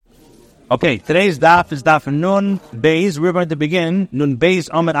Okay, today's daf is daf Nun Beis. We're going to begin Nun Beis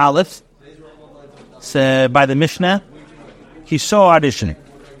Amud Aleph by the Mishnah. Kiso Adishon.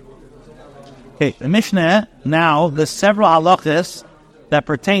 Okay, the Mishnah, now there's several halachas that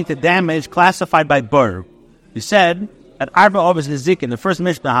pertain to damage classified by Bur. We said that Arba Ovis Nizik in the first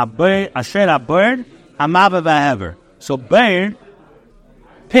Mishnah, HaBur, Asher HaBur, HaMava VaHever. So Bur,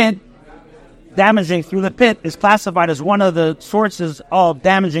 pit, damaging through the pit is classified as one of the sources of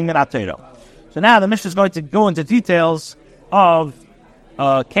damaging the Atero. So now the Mishnah is going to go into details of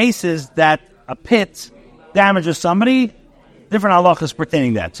cases that a pit damages somebody, different halachas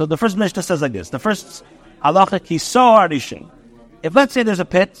pertaining to that. So the first Mishnah says like this. The first halacha, kiso arishin. If let's say there's a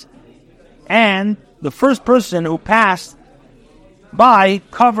pit, and the first person who passed by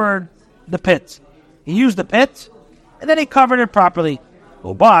covered the pit. He used the pit, and then he covered it properly.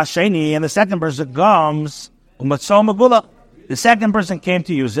 And the second person comes, the second person came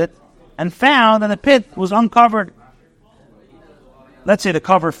to use it and found that the pit was uncovered. Let's say the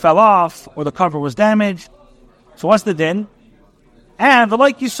cover fell off or the cover was damaged. So what's the din? And the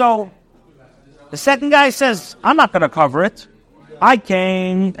like you saw, the second guy says, I'm not going to cover it. I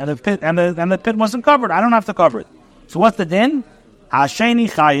came and the pit wasn't covered. I don't have to cover it. So what's the din?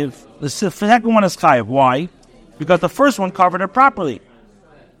 Hasheni chayiv. The second one is chayiv. Why? Because the first one covered it properly.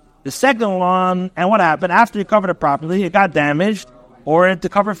 The second one, and what happened? After you covered it properly, it got damaged, or the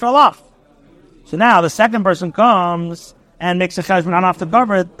cover fell off. So now the second person comes and makes a chayv, I don't have to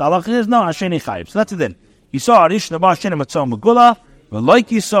cover it. The halacha is no, hasheni chayv. So that's it then. You saw Arish Naba Sheni Matzah Megula, but like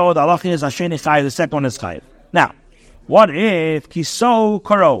you saw, the halacha is hasheni chayv, the second one is chayv. Now, what if kiso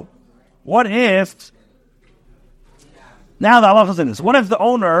karo? What if, now the halacha is in this, what if the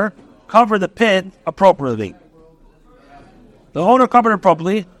owner covered the pit appropriately? The owner covered it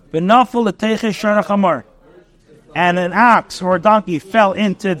properly, and an ox or a donkey fell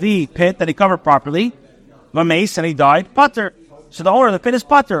into the pit that he covered properly, and he died, pater. So the owner of the pit is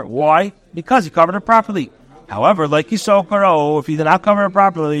pater. Why? Because he covered it properly. However, like you saw, if he did not cover it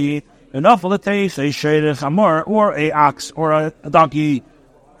properly, or a ox or a donkey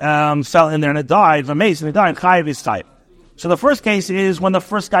fell in there and it died, and he died, chayiv is chayiv. So the first case is when the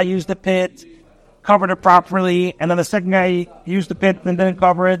first guy used the pit, covered it properly, and then the second guy used the pit and didn't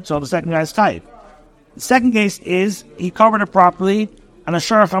cover it, so the second guy is chayiv. The second case is he covered it properly, and a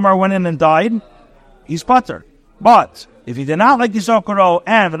sheriff Amar went in and died, he's pater. But if he did not like the Zokoro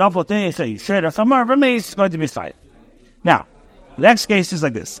and the sheriff Amar remains, it's going to be chayiv. Now, the next case is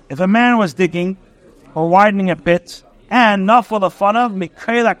like this. If a man was digging or widening a pit, and nafal afanav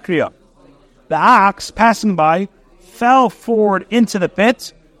mikayla kriya, the ox passing by fell forward into the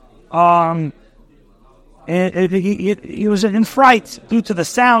pit, he was in fright due to the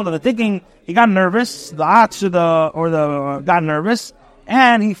sound of the digging. He got nervous. The ox got nervous,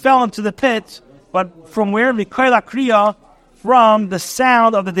 and he fell into the pit. But from where? V'koila kriya, from the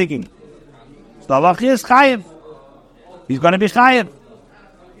sound of the digging. So the halacha is chayiv. He's going to be chayiv.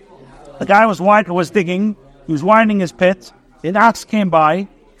 The guy was digging. He was winding his pit. An ox came by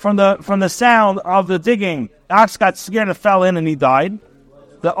from the sound of the digging. The ox got scared and fell in, and he died.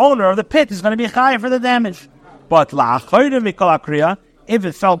 The owner of the pit is going to be chayiv for the damage. But if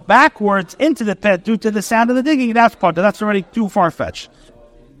it fell backwards into the pit due to the sound of the digging, that's already too far-fetched.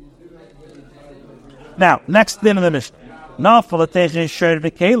 Now, next din of the Mishnah.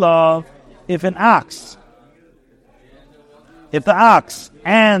 If the ox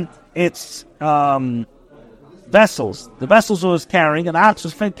and its vessels, the vessels it was carrying, and the ox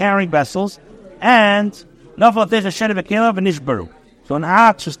was carrying vessels, and so an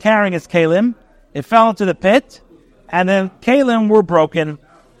ox was carrying its kalim, it fell into the pit, and then kalim were broken.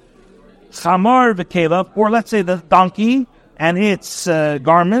 Chamar v'kelav, or let's say the donkey and its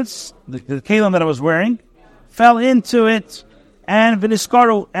garments, the kalim that it was wearing, fell into it, and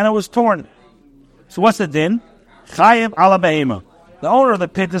v'niskaru, and it was torn. So what's the din? Chayiv ala behema. The owner of the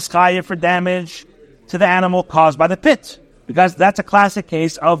pit is chayiv for damage to the animal caused by the pit, because that's a classic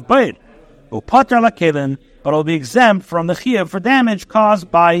case of bayr. Upater la kalim, but it will be exempt from the chiyuv for damage caused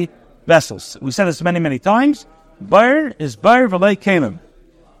by vessels. We said this many, many times. Bayr is bayr v'lei kalim.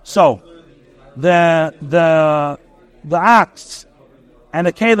 So the ox and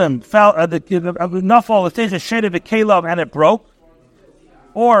the kalim fell. The nafal the teich shaded the kalim and it broke,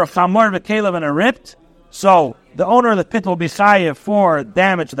 or chamor the kalim and it ripped. So the owner of the pit will be chayiv for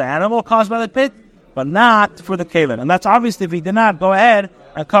damage to the animal caused by the pit, but not for the kalim. And that's obviously if he did not go ahead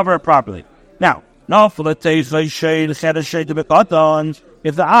and cover it properly. Now, if the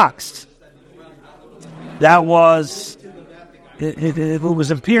ox that was it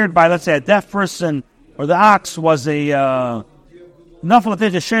was impaired by, let's say, a deaf person, or the ox was a If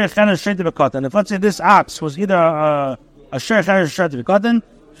let's say this ox was either a sher cheresh or sher b'katan,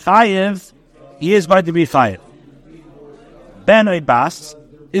 chayiv, he is going to be chayiv. Ben or bas,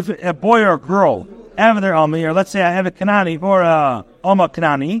 if a boy or a girl, Ever Omi, or let's say I have a Kanani or a Oma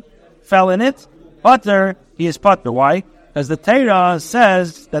Kanani, fell in it, Pater, he is Pater. Why? Because the Torah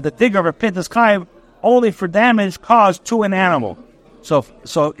says that the digger of a pit is chayiv only for damage caused to an animal. So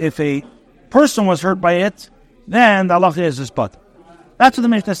if a person was hurt by it, then the halacha is Pater. That's what the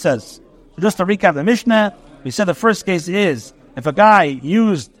Mishnah says. Just to recap the Mishnah, we said the first case is if a guy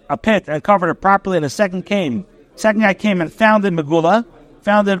used a pit and covered it properly, and the second guy came and found it megula,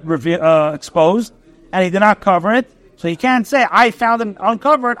 found it exposed, and he did not cover it. So he can't say, I found it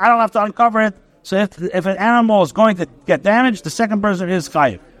uncovered, I don't have to uncover it. So if an animal is going to get damaged, the second person is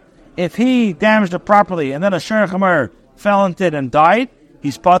chayiv. If he damaged it properly and then a sher chamer fell into it and died,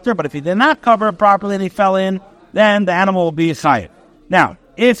 he's pater. But if he did not cover it properly and he fell in, then the animal will be chayiv. Now,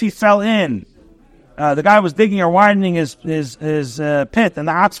 if he fell in, the guy was digging or widening his pit and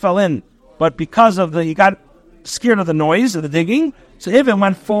the ox fell in, but because of he got scared of the noise of the digging, so if it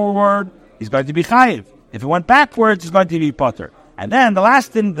went forward, he's going to be chayiv. If it went backwards, he's going to be pater. And then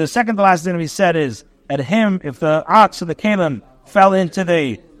the second to last thing we said is that if the ox or the kalim fell into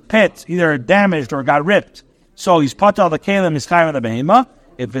the pit, either damaged or got ripped, so he's pater the kalim, is chayiv the behema.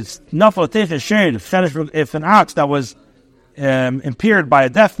 If it's nafal teiches shared, if an ox that was impaired by a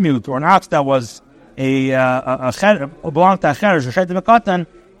deaf mute, or an ox that was belonged to a cheresh or shayt v'katan,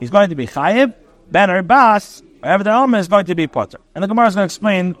 he's going to be chayiv. Ben or bas, whatever the element is going to be pater. And the Gemara is going to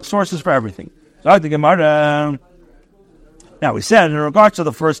explain sources for everything. So the Gemara. Now we said in regards to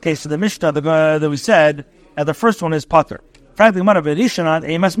the first case of the Mishnah that we said that the first one is pater. Frankly, Gemara v'rishanan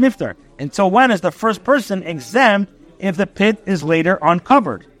emas miftar. Until when is the first person exempt if the pit is later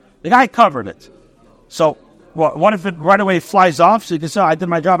uncovered? The guy covered it. So what if it right away flies off? So you can say, I did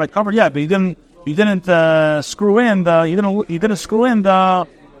my job, I covered. Yeah, but you didn't screw in the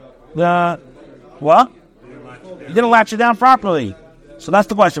what? You didn't latch it down properly. So that's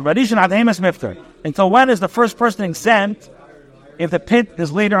the question. Until when is the first person exempt if the pit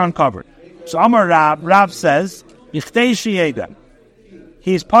is later uncovered? So Amar Rav says, he's pater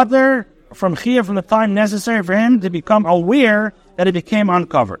from chiyuv from the time necessary for him to become aware that it became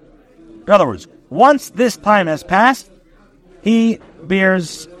uncovered. In other words, once this time has passed, he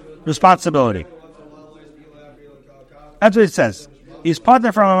bears responsibility. That's what it says. He's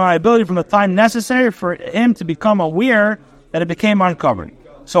pater from liability from the time necessary for him to become aware that it became uncovered.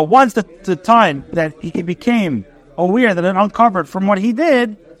 So once the time that he became aware that it uncovered from what he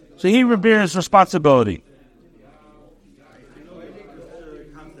did, so he bears responsibility.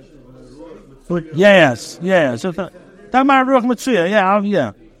 Yes. So talking about ruach mitzuya,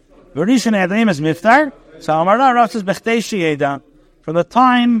 yeah. V'rishon adam is miftar. So Amar Rav says b'chtei sheyeda, from the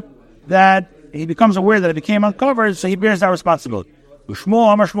time that he becomes aware that it became uncovered, so he bears that responsibility.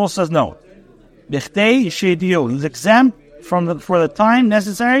 Shmuel says no. B'chtei sheyediu, he's exempt for the time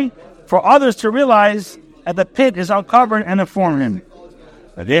necessary for others to realize that the pit is uncovered and inform him.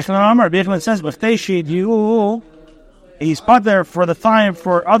 B'echlan says b'chtei sheyediu, he's put there for the time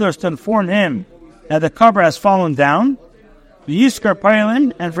for others to inform him that the cover has fallen down. V'yiskar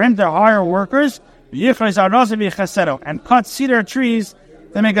pailin, and for him to hire workers, and cut cedar trees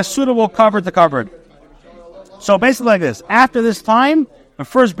to make a suitable cover to cover it. So basically like this, after this time, the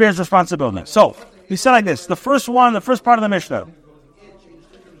first bears responsibility. So, we said like this, the first part of the Mishnah.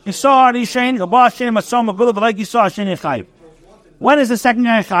 When is the second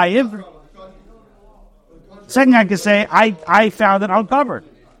guy chayiv? Second guy can say, I found it uncovered.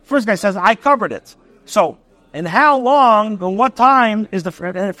 First guy says, I covered it. So, and how long, and what time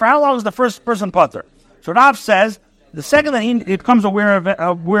for how long is the first person pater? So Rav says, the second that he becomes aware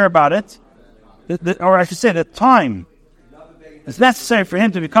about it, or I should say, the time is necessary for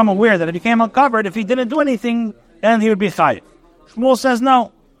him to become aware that it became uncovered. If he didn't do anything, then he would be chayiv. Shmuel says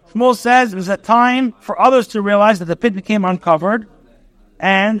no. Shmuel says it was a time for others to realize that the pit became uncovered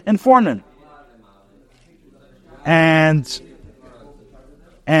and inform him. And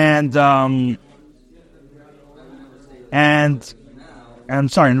Rabbi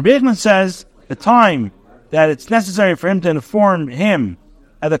Greenwald says the time that it's necessary for him to inform him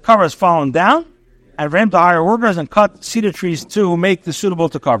that the cover has fallen down, and for him to hire workers and cut cedar trees to make the suitable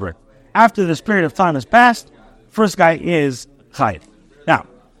to cover it. After this period of time has passed, first guy is chayiv. Now,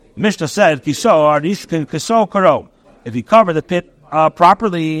 Mishnah said, if he covered the pit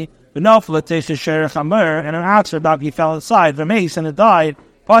properly, and an ox or dog fell inside, the mace, and it died,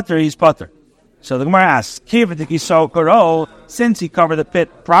 pater, he's pater. So the Gemara asks, since he covered the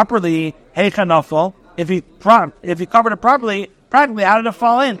pit properly, if he covered it properly, practically, how did it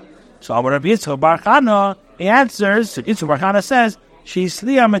fall in? So Rabbi Yitzchak Bar Chana, he answers, Yitzchak Bar Chana says, she's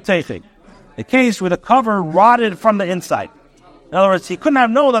Sliya Meteichik. The case where the cover rotted from the inside. In other words, he couldn't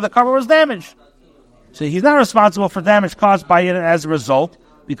have known that the cover was damaged. So he's not responsible for damage caused by it as a result,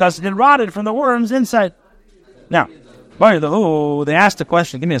 because it rotted from the worms inside. Now, they asked the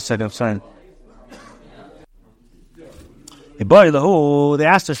question. Give me a second, I'm sorry. They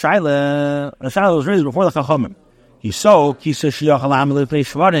asked the Shaila. The Shaila was raised before the Chachamim. If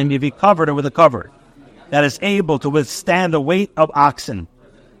he covered it with a cover that is able to withstand the weight of oxen.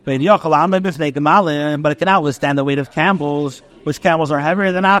 But it cannot withstand the weight of camels, which camels are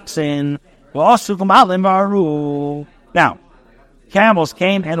heavier than oxen. Now, camels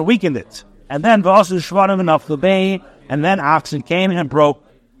came and weakened it. And then and then oxen came and broke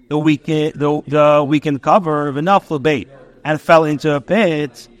the weakened cover of enough bait and fell into a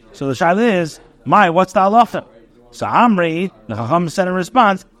pit. So the shaila is, what's the halacha? So Amri, the Chacham said in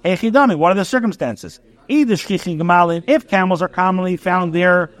response, what are the circumstances? Either if camels are commonly found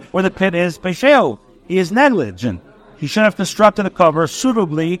there where the pit is, Pesheo, he is negligent. He should have constructed a cover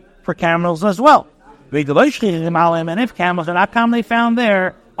suitably for camels as well. And if camels are not commonly found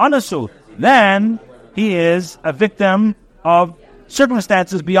there, Anasu, then he is a victim of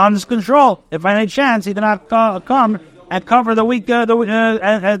circumstances beyond his control. If by any chance he did not come and cover the weak,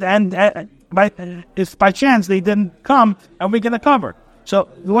 if by chance they didn't come and weaken the cover. So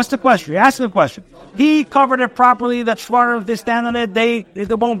what's the question? You're asking the question. He covered it properly, that shvar, if they stand on it, they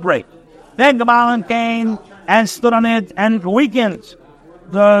won't break. Then Gemalim came and stood on it and weakened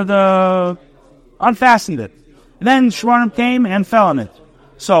the unfastened it. Then Shvarim came and fell on it.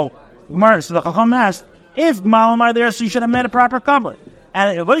 So the Chacham asked, if Gemalim are there, so you should have made a proper cover.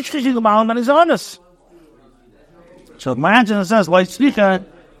 And if Gemalim, then he's honest. So my answer says, it's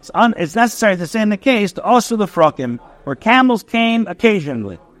necessary to say in the case to also the frakim, where camels came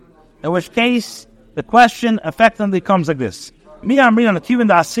occasionally. In which case, the question effectively comes like this. Do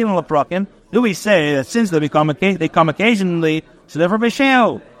we say that since they come occasionally, so therefore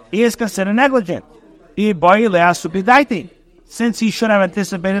Besheo, he is considered negligent? Since he should have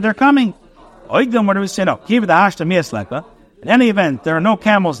anticipated their coming. What do we say? No. In any event, there are no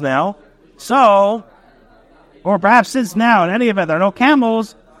camels now. So, or perhaps since now, in any event, there are no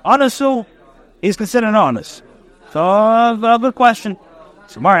camels, Anasu is considered honest. So, a good question.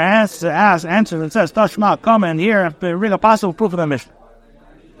 So, Mar answers and says, Tashma, come in here and bring a possible proof of the Mishnah.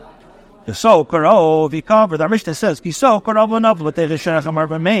 So, Karov, he covered, the Mishnah says, so,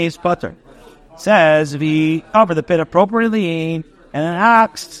 Karov, butter. Says, if he covered the pit appropriately, and an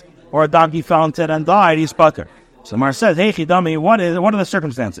ox or a donkey fell into it and died, he's butter. So, Mar says, hey, Chidami, what are the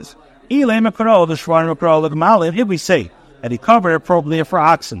circumstances? If we say that he covered it appropriately for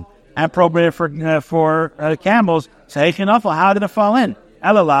oxen and appropriate for camels, so how did it fall in?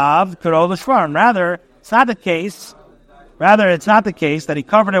 Rather, it's not the case. It's not the case that he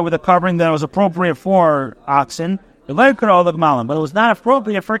covered it with a covering that was appropriate for oxen, but it was not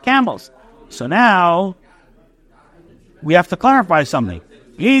appropriate for camels. So now we have to clarify something.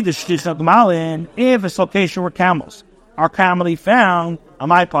 If it's location where camels are commonly found,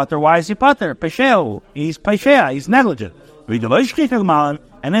 am I potter? Why is he potter? Pesheo. He's peshea. He's negligent.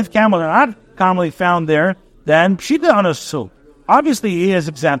 And if camels are not commonly found there, then pshita anasu. Obviously, he is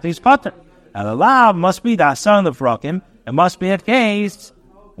exempt. He's potter. And the lav must be that son of the frakim. It must be a case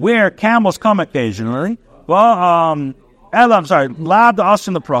where camels come occasionally. Lav the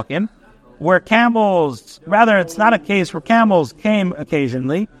asin the frakim, where camels. Rather, it's not a case where camels came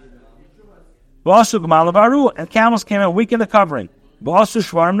occasionally. And camels came and weakened the covering.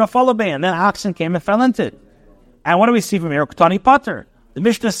 And then oxen came and fell into it. And what do we see from here? Ketani Potter. The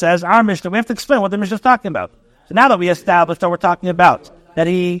Mishnah says, our Mishnah, we have to explain what the Mishnah is talking about. So now that we established that we're talking about, that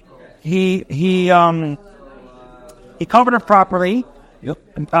he covered it properly.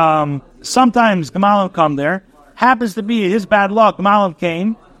 Sometimes Gemalim come there. Happens to be his bad luck. Gemalim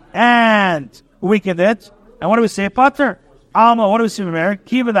came and weakened it. And what do we say? Potter. Alma, what do we see from here?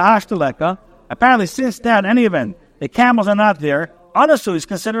 Kiva the Hashtaleka. Apparently, since that, in any event, the camels are not there, Anasu is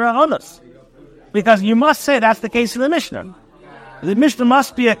considered an Anas. Because you must say that's the case in the Mishnah. The Mishnah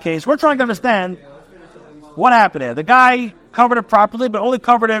must be a case. We're trying to understand what happened there. The guy covered it properly, but only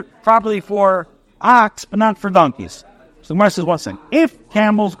covered it properly for ox, but not for donkeys. So the Gemara says one thing. If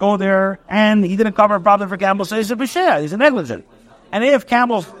camels go there and he didn't cover it properly for camels, so he's a b'shea, he's a negligent. And if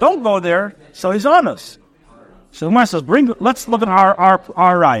camels don't go there, so he's honest. So the Gemara says, let's look at our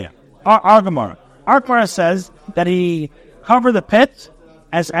raya. Our Gemara. Our Gemara says that he covered the pit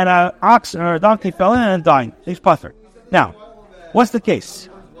and an ox or a donkey fell in and died. He's putter. Now, what's the case?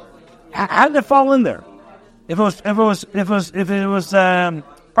 How did it fall in there? If it was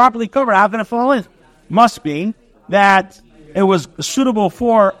properly covered, how can it fall in? Must be that it was suitable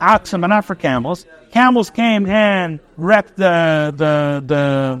for oxen, but not for camels. Camels came and wrecked the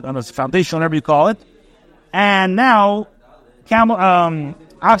foundation, whatever you call it, and now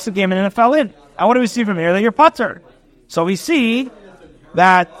oxen came in and it fell in. And what do we see from here? That you're putter. So we see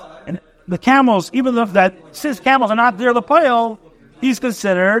that the camels, even though that since camels are not there the pile, he's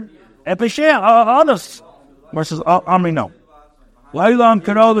considered a pesheah, honest. Versus Amri no.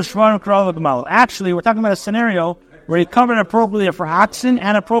 Actually, we're talking about a scenario where he covered appropriately for oxen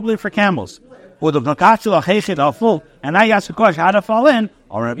and appropriately for camels. And now you ask the question, how to fall in?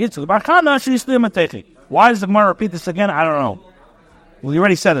 Why does the Gemara repeat this again? I don't know. Well, you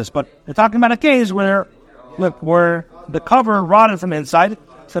already said this, but we're talking about a case where the cover rotted from inside,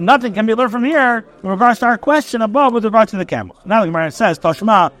 so nothing can be learned from here in regards to our question above with regard to the camels. Now the Gemara says,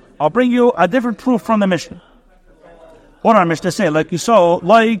 Tashma, I'll bring you a different proof from the Mishnah. What our Mishnah say? Like you saw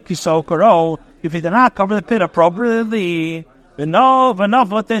Karo, if he did not cover the pit appropriately, and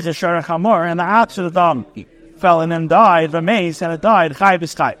the ox of the donkey fell in and died, the mace and it died, chayv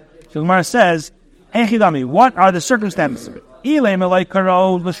is chayv. So the Gemara says, what are the circumstances of it? If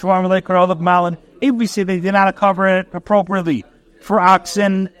we see that he did not cover it appropriately for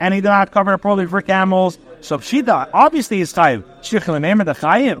oxen, and he did not cover it appropriately for camels, so Pshita, obviously he's chayv.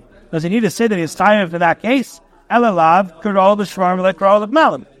 Does he need to say that he's chayv in that case?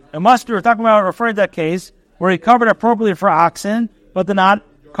 It must be, we're talking about referring to that case where he covered appropriately for oxen, but did not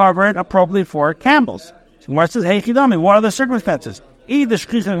cover it appropriately for camels. So Gemara says, hey Chidami, what are the circumstances?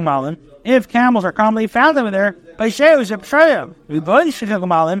 If camels are commonly found over there, and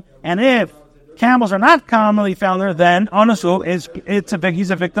if camels are not commonly found there, then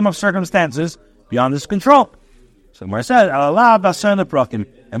he's a victim of circumstances beyond his control. So Gemara says,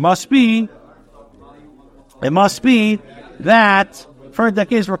 it must be that for the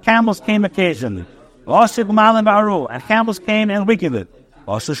case where camels came occasionally, and camels came and weakened it,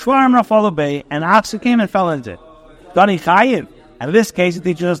 and oxen came and fell into it. And in this case, it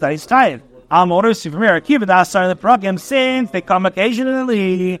teaches us that he's tired. Since they come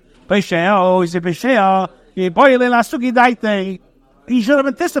occasionally, he should have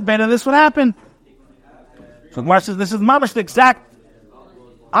anticipated this would happen. So Gemara says this is mamash the exact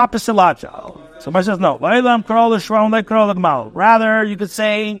opposite logic. So Gemara says no. Rather, you could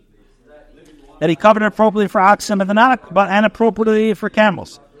say that he covered it appropriately for oxen, but inappropriately for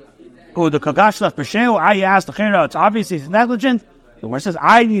camels. I asked the Chira, it's obvious he's negligent. The Gemara says,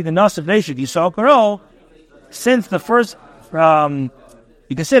 I need the Nas of Nation, since the first, you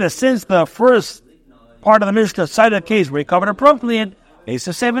can say that since the first part of the Mishnah cited a case where he covered appropriately, it's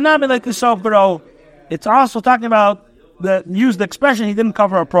also talking about use the expression he didn't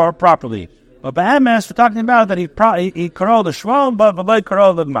cover properly. But by MS, we're talking about that he corralled the shron, but like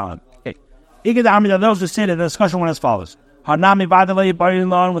corralled the Gmalin. Okay. Those who say that the discussion went as follows.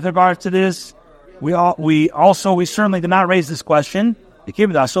 With regards to this, we certainly did not raise this question.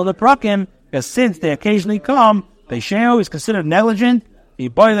 So the prakim, because since they occasionally come, Peisheo is considered negligent. He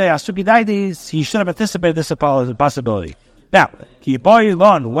should have anticipated this possibility. Now,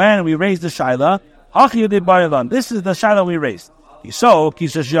 when we raised the shaila, this is the shaila we raised. He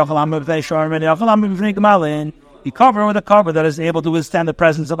covered with a cover that is able to withstand the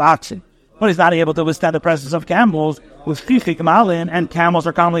presence of oxen, but he's not able to withstand the presence of camels. With and camels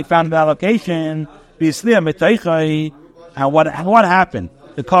are commonly found in that location. And what happened?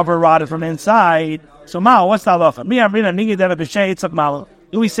 The cover rotted from inside. So what's the halacha?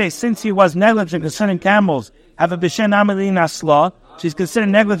 Do we say since he was negligent concerning camels, have a b'shen amelin asla, she's considered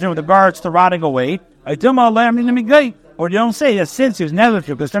negligent with regards to rotting away? Or you don't say that since he was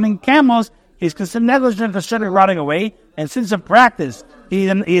negligent concerning camels, he's considered negligent concerning rotting away, and since in practice he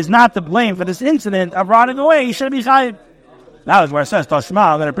is not to blame for this incident of rotting away, he should be chayiv. Now is where it says,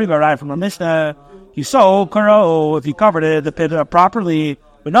 Toshma, I'm going to bring a right from a Mishnah. If you covered it, the pit properly,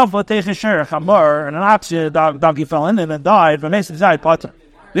 and an ox donkey fell in and died, it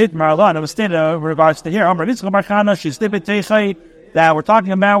was stated in regards to here, that we're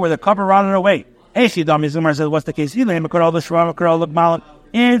talking about where the cover rotted away. Says, what's the case?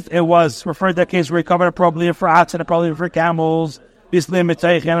 If it was referred to that case where he covered appropriately for oxen and appropriately for camels,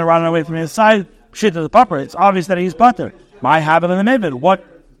 and rotted away from inside, shit to the pupper, it's obvious that he's butter. My habit in the maven. What,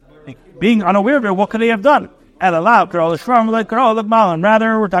 being unaware of it, what could he have done? Rather,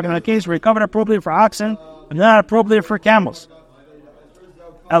 we're talking about a case where he covered appropriately for oxen and not appropriately for camels.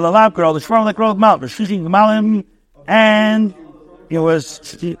 And it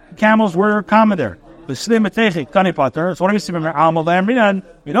was camels were common there. The slim metechik kani pater. So what do we see from Amal Lamrinan?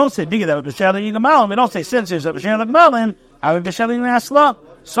 We don't say diga that b'sheling gamalin. We don't say since there's a b'sheling gamalin. I would b'sheling asla.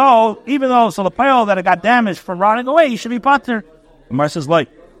 So even though the pile that it got damaged from rotting away, he should be pater. The Mar says like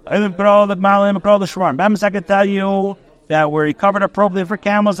I can tell you that we're covered appropriately for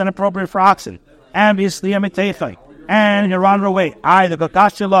camels and appropriate for oxen. Obviously, and you run away. I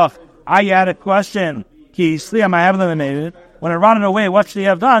had a question. When it ran away, what should he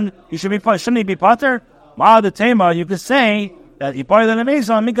have done? Shouldn't he be pater? You could say that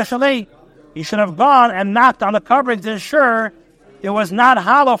he should have gone and knocked on the covering to ensure it was not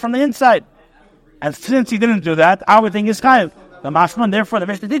hollow from the inside. And since he didn't do that, I would think he's chayiv. The mashman, therefore, the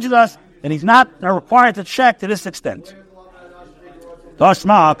Mishnah teaches us that he's not required to check to this extent.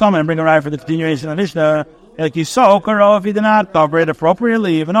 Toshma, I'll come and bring a ride for the continuation of the Mishnah. Like you saw, Karo, if he did not cover it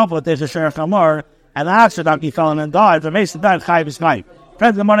appropriately, even though there's a share chamor, and the oxer donkey fell in and died, the mason died, chayiv is chayiv.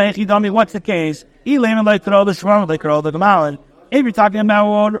 Friends, the money, he told me what's the case. He layman like Karo the Shvar, like Karo the Gamalin. If you're talking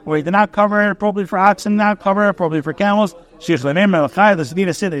about where he did not cover it appropriately for oxen, not cover it appropriately for camels, she's layman, the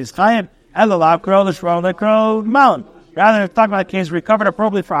Sedina said is chayiv, and the lab Karo the Shvar, like Karo the Gamalin. Rather, talk about a case where he covered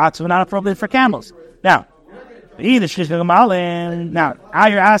appropriately for oxen, but not appropriately for camels. Now, now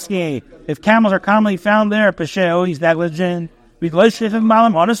you're asking if camels are commonly found there, Pesheo, he's negligent.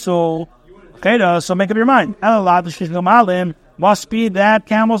 Okay, so make up your mind. Must be that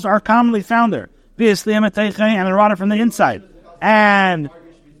camels are commonly found there. And they're rotted from the inside. And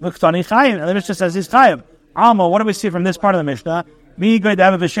the Mishnah says he's chayiv. Alma, what do we see from this part of the Mishnah?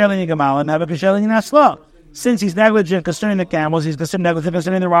 Since he's negligent concerning the camels, he's considered negligent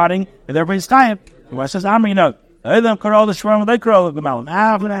concerning the rotting, and therefore he's chayiv. The Gemara says,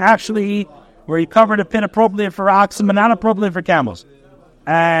 actually, where he covered a pit appropriate for oxen, but not appropriate for camels.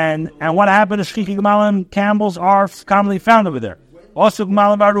 And what happened to Shchichi Gemalim? Camels are commonly found over there. Also,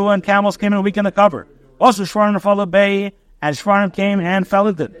 Gemalim Baru and camels came in a week in the cover. Also, Shvarim followed Bay, and Shvarim came and fell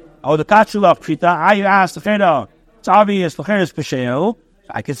into it. Oh, the Kachulov Prita, I asked the Fedo, it's obvious, the Cheres Pesheo.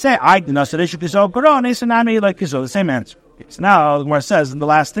 I could say, I did not say, like Kizo, the same answer. So now, the Gemara says, in the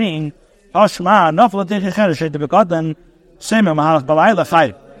last thing, Rises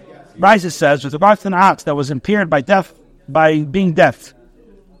says, with regards to an ox that was impaired by being deaf,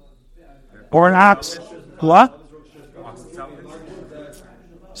 or an ox, what?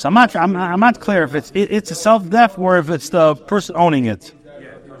 So I'm not clear if it's a self-deaf or if it's the person owning it.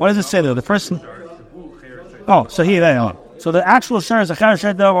 What does it say there? The person. Oh, so there. So the actual share is a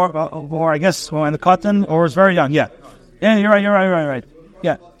charasheda, or I guess in the cotton, or is very young. Yeah, you're right.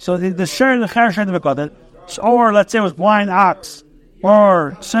 Yeah. So the share is the charasheda of the cotton, or let's say it was blind ox,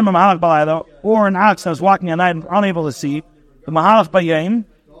 or simam mahalach balayla, or an ox that was walking at night and unable to see. The mahalach bayim.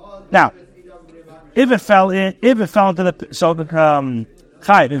 Now, if it fell into the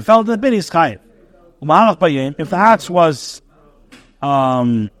chayiv, if it fell into the bid, he's chayiv. Mahalach bayim. If the ox was,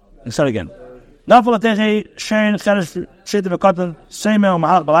 let's start again. Now,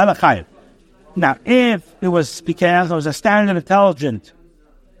 if it was because it was a standard intelligent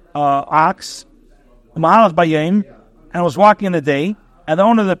ox, mahalach bayim, and was walking in the day, and the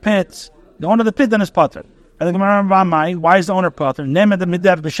owner of the pit then is pater. And the Gemara Rabbi, why is the owner pater? Name the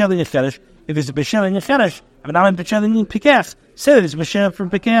midav b'shelin yecheresh. If it's a b'shelin yecheresh, if not b'shelin pikech, say that it's b'shelin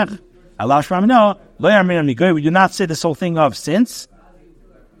from pikech. Allah Shram no, lo yarmin migoy. We do not say this whole thing of since.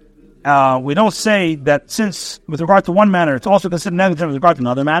 We don't say that since with regard to one matter, it's also considered negligent with regard to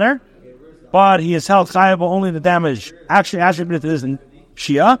another matter. But he is held chayav only the damage actually attributed to this in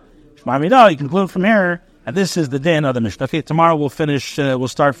Shia. Shmamida, you conclude from here. And this is the day of the Mishnah. Okay, tomorrow we'll finish. We'll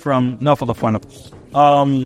start from Nafal the